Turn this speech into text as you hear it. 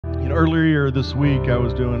Earlier this week, I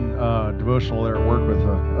was doing devotional there at work with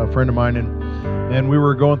a friend of mine, and we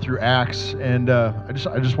were going through Acts, and I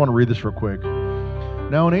just want to read this real quick.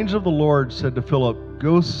 Now an angel of the Lord said to Philip,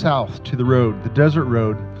 "Go south to the road, the desert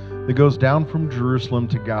road that goes down from Jerusalem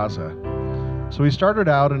to Gaza." So he started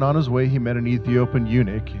out, and on his way he met an Ethiopian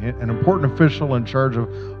eunuch, an important official in charge of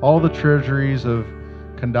all the treasuries of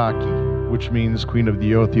Kandake, which means Queen of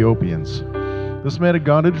the Ethiopians. This man had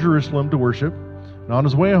gone to Jerusalem to worship, and on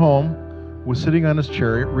his way home was sitting on his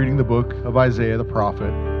chariot reading the book of Isaiah the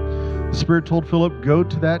prophet. The Spirit told Philip, "Go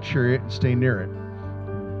to that chariot and stay near it."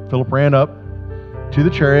 Philip ran up to the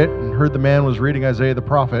chariot and heard the man was reading Isaiah the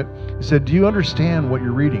prophet. He said, "Do you understand what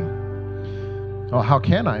you're reading?" "Oh, how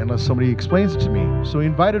can I unless somebody explains it to me?" So he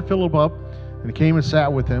invited Philip up, and he came and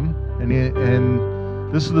sat with him. And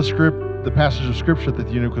this is the passage of scripture that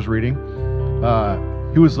the eunuch was reading.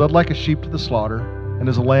 He was led like a sheep to the slaughter, and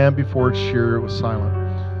as a lamb before its shearer was silent.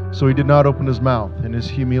 So he did not open his mouth. In his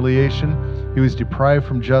humiliation, he was deprived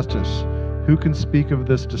from justice. Who can speak of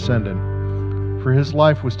this descendant? For his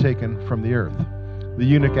life was taken from the earth. The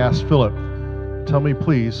eunuch asked Philip, "Tell me,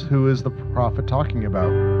 please, who is the prophet talking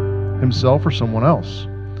about, himself or someone else?"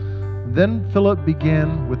 Then Philip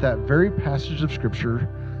began with that very passage of scripture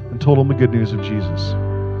and told him the good news of Jesus.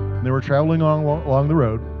 And they were traveling along the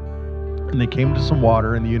road, and they came to some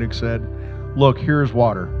water, and the eunuch said, "Look, here is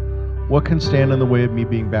water. What can stand in the way of me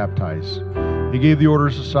being baptized?" He gave the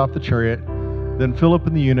orders to stop the chariot. Then Philip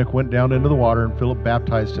and the eunuch went down into the water, and Philip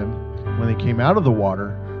baptized him. When they came out of the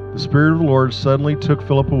water, the Spirit of the Lord suddenly took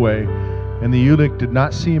Philip away, and the eunuch did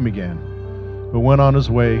not see him again, but went on his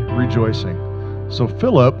way rejoicing. So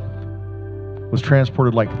Philip was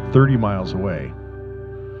transported like 30 miles away,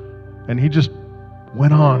 and he just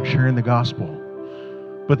went on sharing the gospel.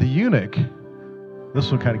 But the eunuch,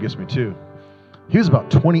 this one kind of gets me too. He was about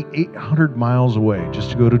 2,800 miles away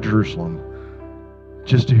just to go to Jerusalem,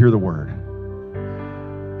 just to hear the word.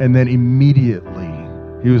 And then immediately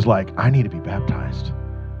he was like, "I need to be baptized."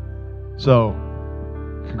 So,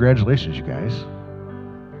 congratulations, you guys.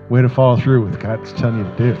 Way to follow through with what God's telling you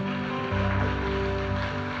to do.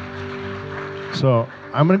 So,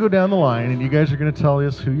 I'm going to go down the line, and you guys are going to tell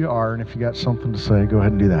us who you are, and if you got something to say, go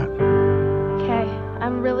ahead and do that. Okay,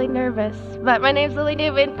 I'm really nervous, but my name's Lily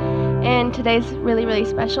Newman, and today's really, really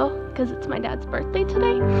special because it's my dad's birthday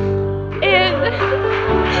today. And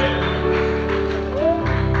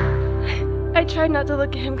I tried not to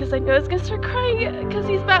look at him because I know he's going to start crying because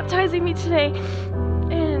he's baptizing me today.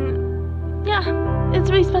 And yeah, it's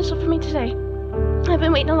really special for me today. I've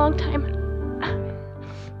been waiting a long time.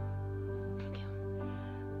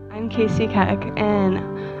 I'm Casey Keck, and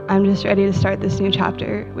I'm just ready to start this new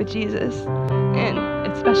chapter with Jesus. And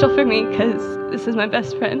it's special for me because this is my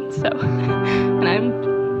best friend, so,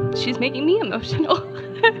 and she's making me emotional.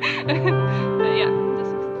 But yeah, I'm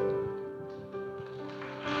just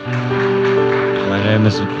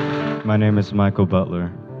excited. My name is Michael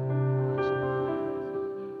Butler.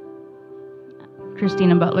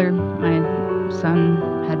 Christina Butler. My son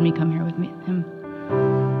had me come here with him.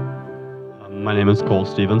 My name is Cole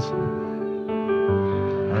Stevens.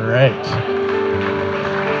 All right.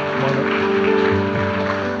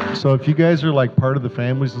 So if you guys are like part of the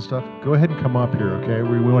families and stuff, go ahead and come up here, okay?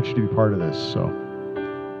 We want you to be part of this, so.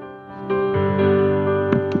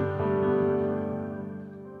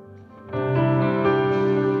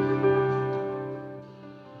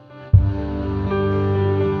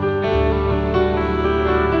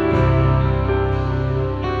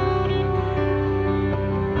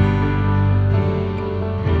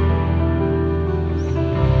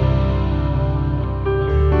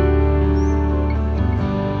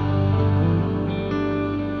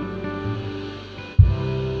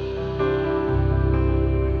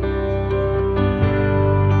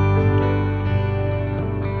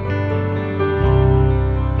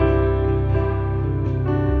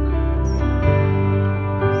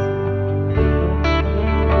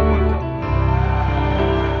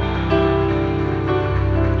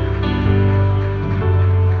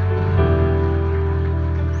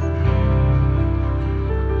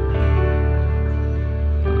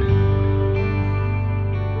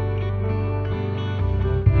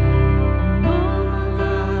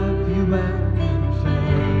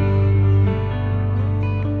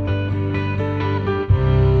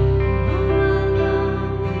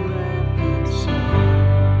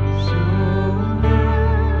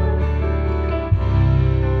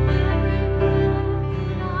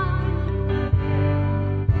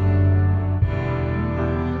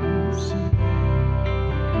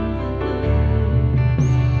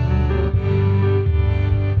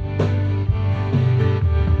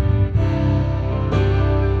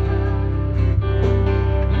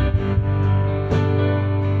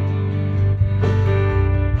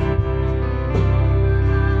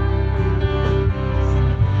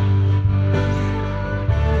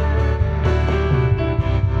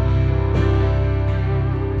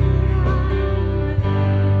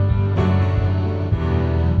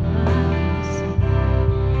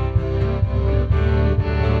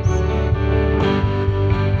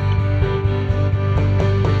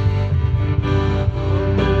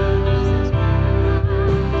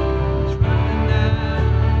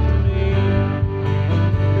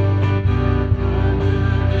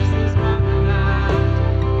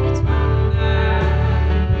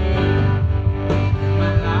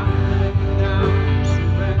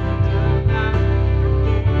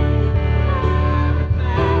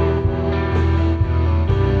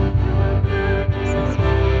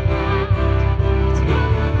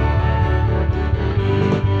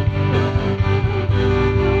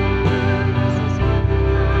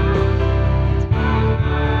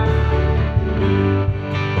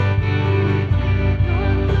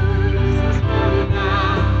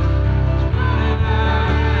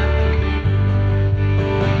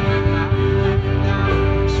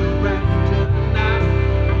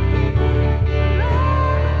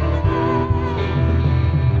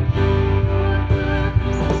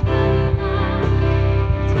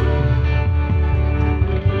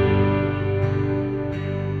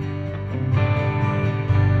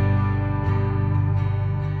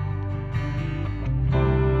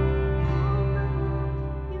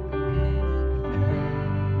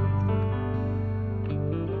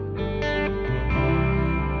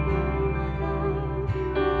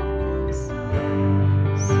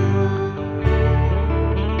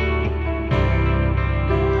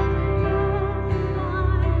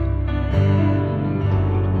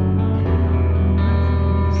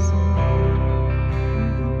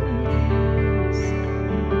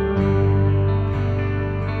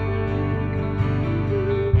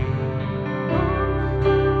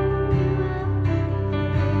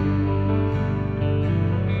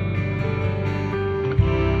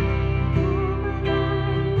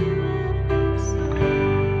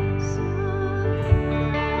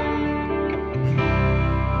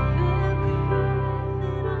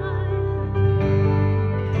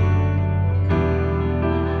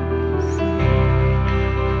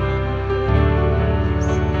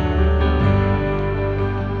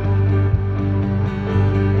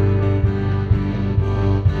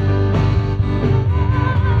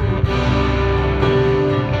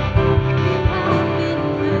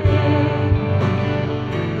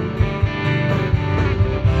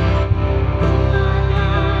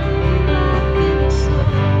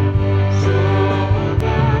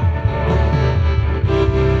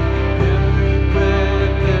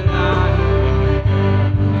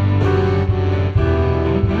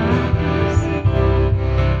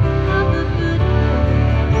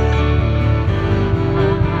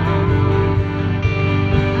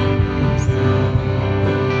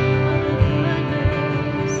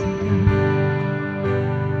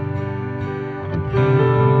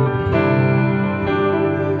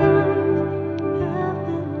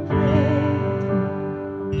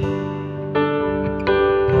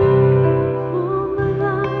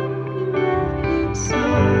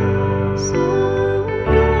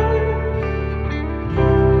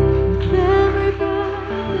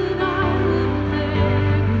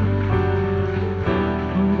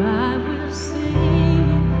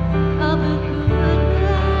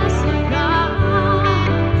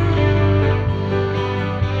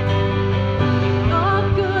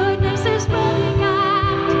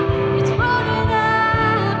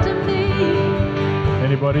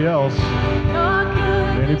 Anybody else?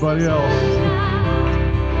 Anybody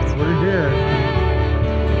else? We're here.